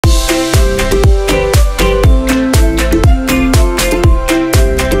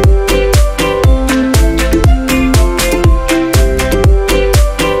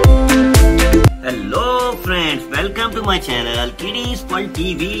World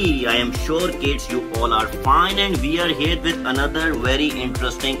TV. I am sure kids you all are fine, and we are here with another very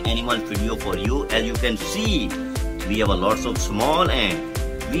interesting animal video for you. As you can see, we have a lots of small and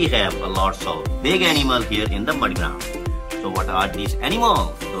we have a lots of big animals here in the mud ground. So what are these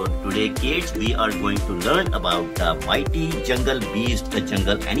animals? So today kids we are going to learn about the mighty jungle beast, the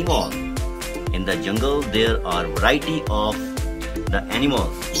jungle animal. In the jungle there are variety of the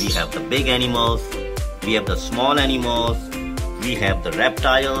animals. We have the big animals, we have the small animals, we have the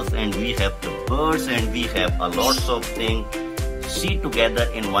reptiles, and we have the birds, and we have a lots of things see together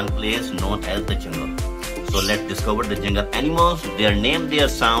in one place known as the jungle. So let's discover the jungle animals, their name, their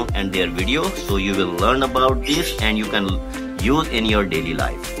sound and their video. So you will learn about this and you can use in your daily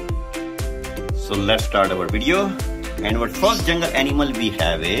life. So let's start our video. And our first jungle animal we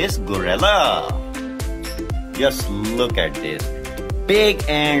have is gorilla. Just look at this. Big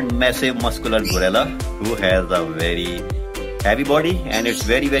and massive muscular gorilla who has a very heavy body, and it's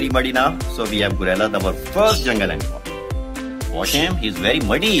very muddy now. So we have gorilla, our first jungle animal. Watch him, he's very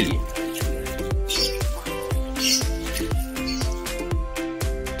muddy.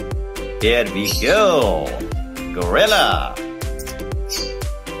 Here we go, gorilla.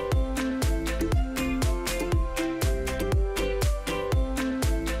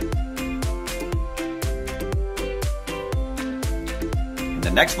 The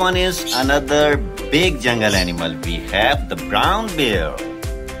next one is another big jungle animal. We have the brown bear.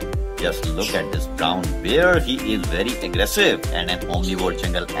 Just look at this brown bear. He is very aggressive and an omnivore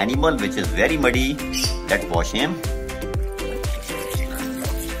jungle animal which is very muddy. Let's watch him.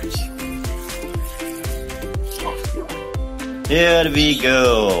 Here we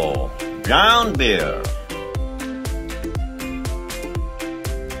go, brown bear.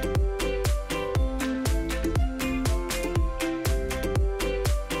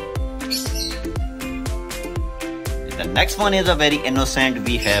 The next one is a very innocent.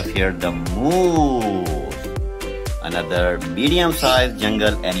 We have here the moose, another medium-sized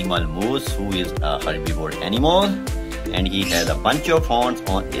jungle animal moose who is a herbivore animal, and he has a bunch of horns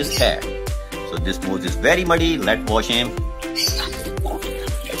on his head. So this moose is very muddy. Let's watch him.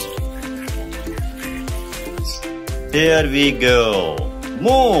 Here we go,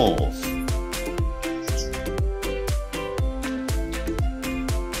 moose.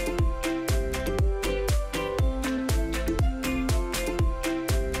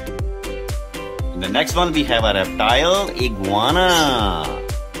 The next one we have a reptile, iguana.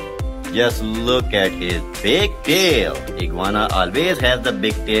 Just look at his big tail. Iguana always has the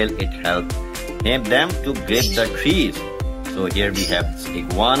big tail. It helps them to grip the trees. So here we have this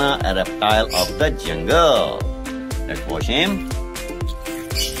iguana, a reptile of the jungle. Let's watch him.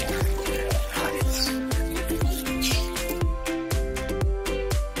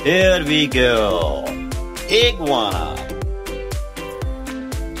 Here we go, iguana.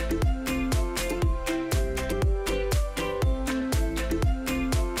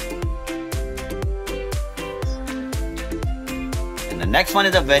 The next one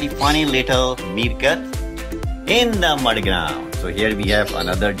is a very funny little meerkat in the mud ground. So here we have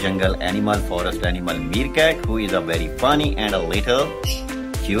another jungle animal, forest animal, meerkat, who is a very funny and a little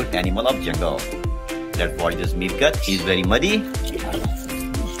cute animal of jungle. Let's watch this meerkat. He's very muddy.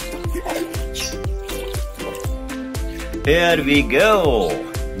 Here we go,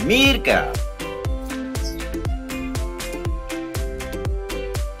 meerkat.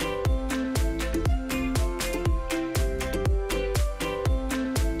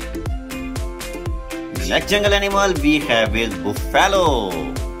 Next jungle animal we have is buffalo.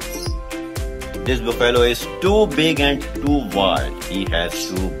 This buffalo is too big and too wild. He has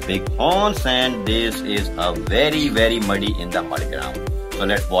two big horns, and this is a very muddy in the mud ground. So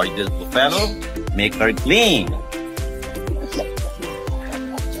let's watch this buffalo make her clean.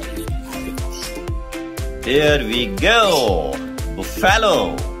 Here we go,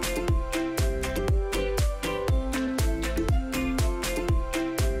 buffalo.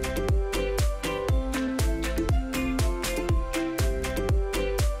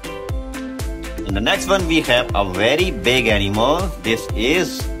 The next one we have a very big animal. This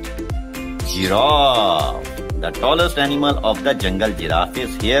is giraffe. The tallest animal of the jungle, giraffe,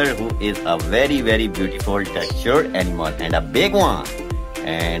 is here, who is a very beautiful textured animal and a big one.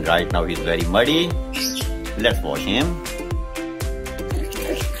 And right now he's very muddy. Let's watch him.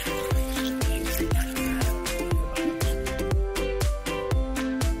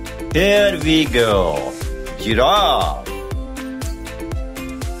 Here we go, giraffe.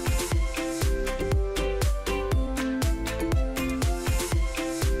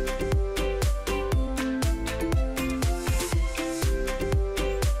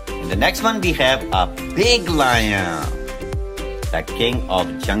 The next one we have a big lion. the king of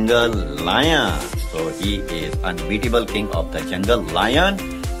jungle lion. So he is unbeatable king of the jungle lion,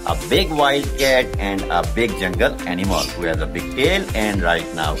 a big wild cat and a big jungle animal who has a big tail, and right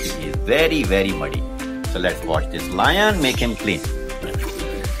now he is very, very muddy. So let's watch this lion make him clean.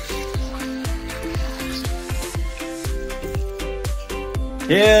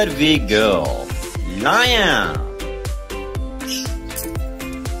 Here we go. Lion.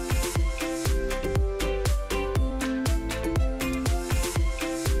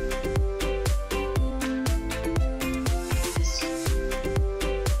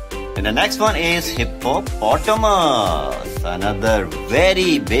 And the next one is hippopotamus, another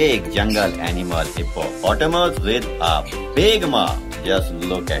very big jungle animal. Hippopotamus with a big mouth. Just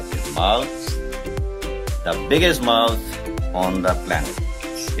look at his mouth, the biggest mouth on the planet.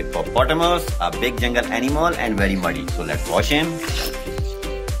 Hippopotamus, a big jungle animal and very muddy. So let's wash him.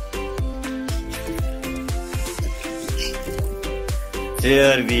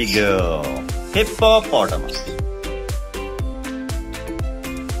 Here we go. Hippopotamus.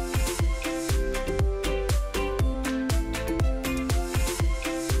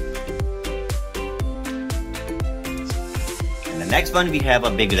 And the next one we have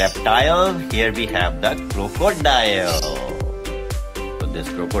a big reptile. Here we have the crocodile. This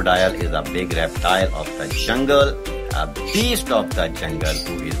crocodile is a big reptile of the jungle, a beast of the jungle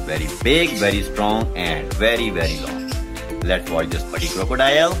who is very big, very strong and very, very long. Let's watch this muddy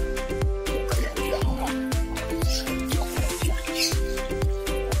crocodile.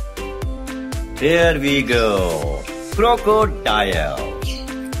 Here we go. Crocodile.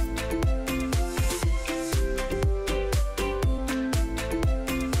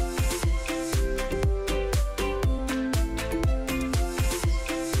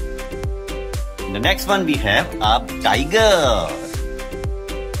 The next one we have a tiger,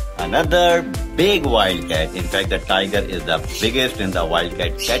 another big wildcat. In fact, the tiger is the biggest in the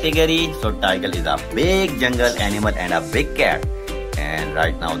wildcat category. So tiger is a big jungle animal and a big cat. And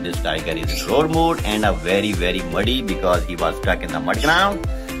right now this tiger is in roar mood and a very, very muddy because he was stuck in the mud ground.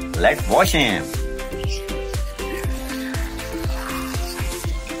 Let's wash him.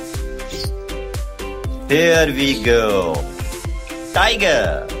 Here we go.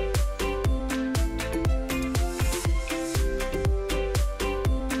 Tiger.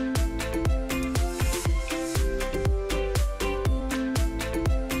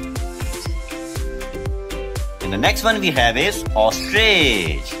 The next one we have is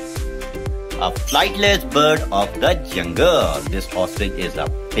ostrich, a flightless bird of the jungle. This ostrich is a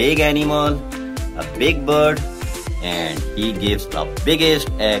big animal, a big bird, and he gives the biggest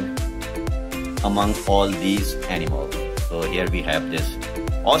egg among all these animals. So here we have this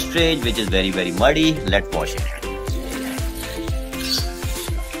ostrich which is very, very muddy. Let's wash it.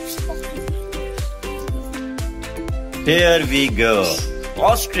 Here we go.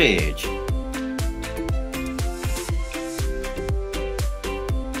 Ostrich.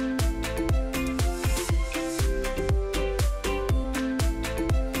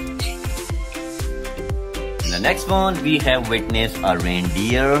 The next one we have witnessed a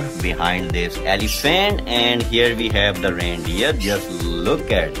reindeer behind this elephant, and here we have the reindeer. Just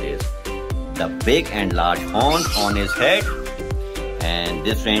look at this, the big and large horns on his head. And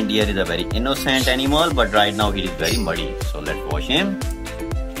this reindeer is a very innocent animal, but right now he is very muddy. So let's wash him.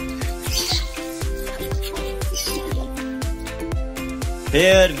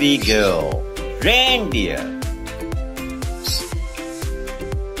 Here we go. Reindeer.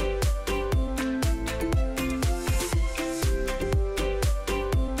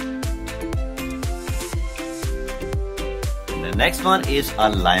 And the next one is a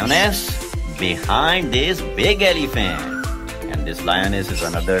lioness behind this big elephant. And this lioness is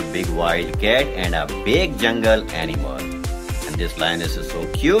another big wild cat and a big jungle animal. And this lioness is so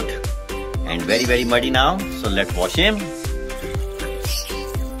cute and very, very muddy now. So let's wash him.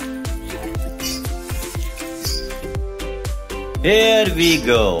 Here we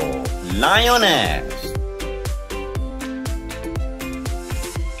go. Lioness.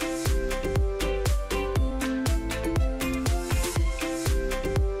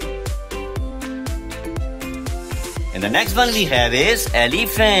 And the next one we have is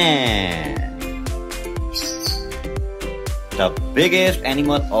elephant, the biggest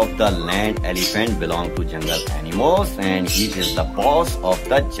animal of the land. Elephant belongs to jungle animals and he is the boss of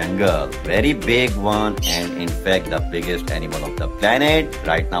the jungle. Very big one, and in fact the biggest animal of the planet.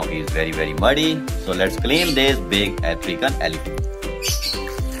 Right now he is very, very muddy. So let's clean this big African elephant.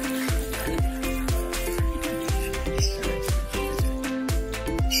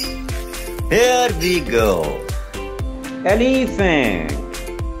 Here we go. Elephant.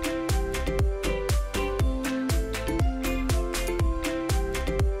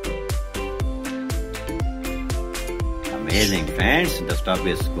 amazing, friends. The stuff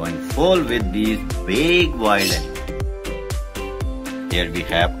is going full with these big wild animals. Here we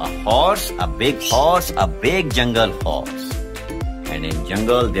have a horse, a big jungle horse. And in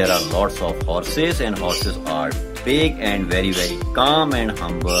jungle there are lots of horses, and horses are big and very calm and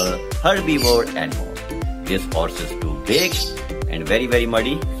humble herbivore animal. This horse is too big and very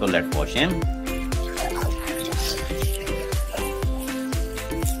muddy, so let's wash him.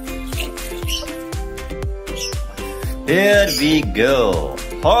 Here we go,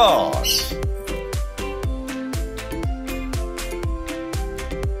 horse.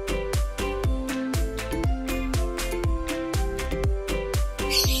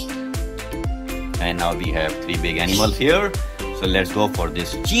 And now we have three big animals here. So let's go for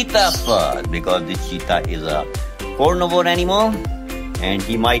this cheetah first, because this cheetah is a carnivore animal and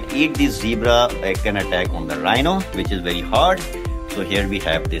he might eat this zebra. It can attack on the rhino, which is very hard. So here we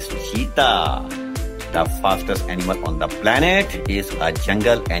have this cheetah. The fastest animal on the planet is a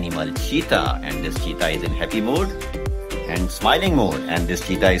jungle animal, cheetah. And this cheetah is in happy mood and smiling mood. And this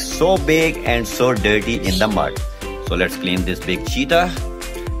cheetah is so big and so dirty in the mud. So let's clean this big cheetah.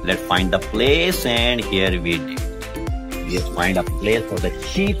 Let's find the place, and here we did. We find a place for the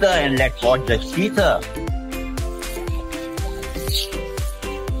cheetah, and let's watch the cheetah.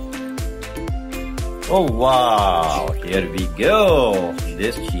 Oh wow, here we go.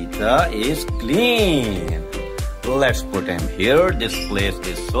 This cheetah is clean. Let's put him here. This place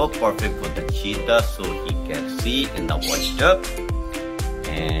is so perfect for the cheetah, so he can see in the washtub.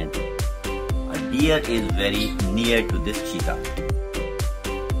 And a deer is very near to this cheetah.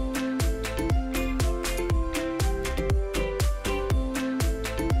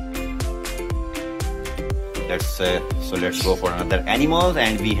 So let's go for another animal,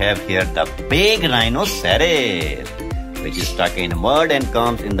 and we have here the big rhinoceros, which is stuck in mud and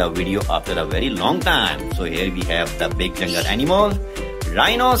comes in the video after a very long time. So here we have the big jungle animal,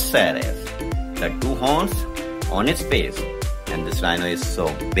 rhinoceros, the two horns on its face. And this rhino is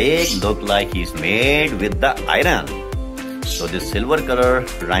so big, look like he's made with the iron. So this silver color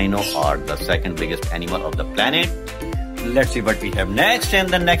rhino are the second biggest animal of the planet. Let's see what we have next, and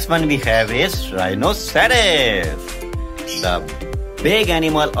the next one we have is rhinoceros, the big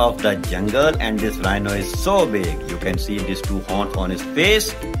animal of the jungle. And this rhino is so big, you can see these two horns on his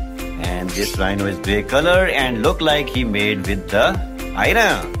face, and this rhino is gray color and look like he made with the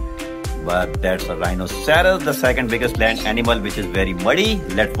iron. But that's a rhinoceros, the second biggest land animal, which is very muddy.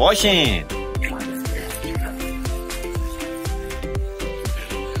 Let's wash him.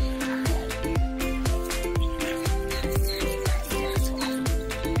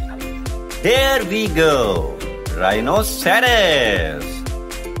 Here we go, rhinoceros.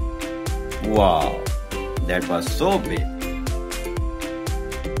 Wow, that was so big.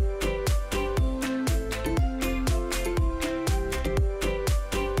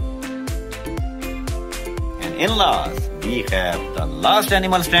 And in last, we have the last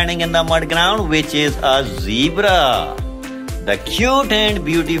animal standing in the mud ground, which is a zebra. The cute and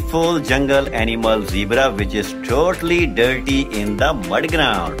beautiful jungle animal zebra, which is totally dirty in the mud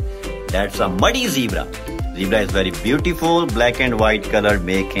ground. That's a muddy zebra. Zebra is very beautiful. Black and white color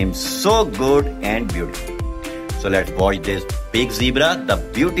make him so good and beautiful. So let's watch this big zebra, the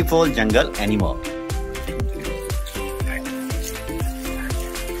beautiful jungle animal.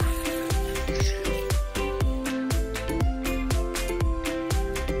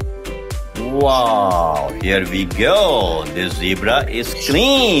 Wow, here we go. This zebra is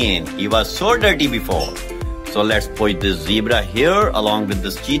clean. He was so dirty before. So let's put this zebra here along with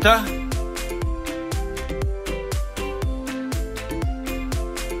this cheetah.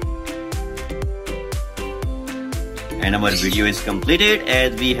 And our video is completed,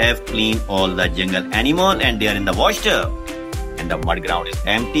 as we have cleaned all the jungle animal and they are in the washtub. And the mud ground is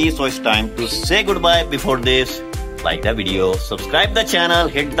empty, so it's time to say goodbye. Before this, like the video, subscribe the channel,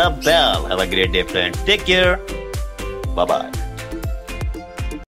 hit the bell. Have a great day, friends. Take care. Bye-bye.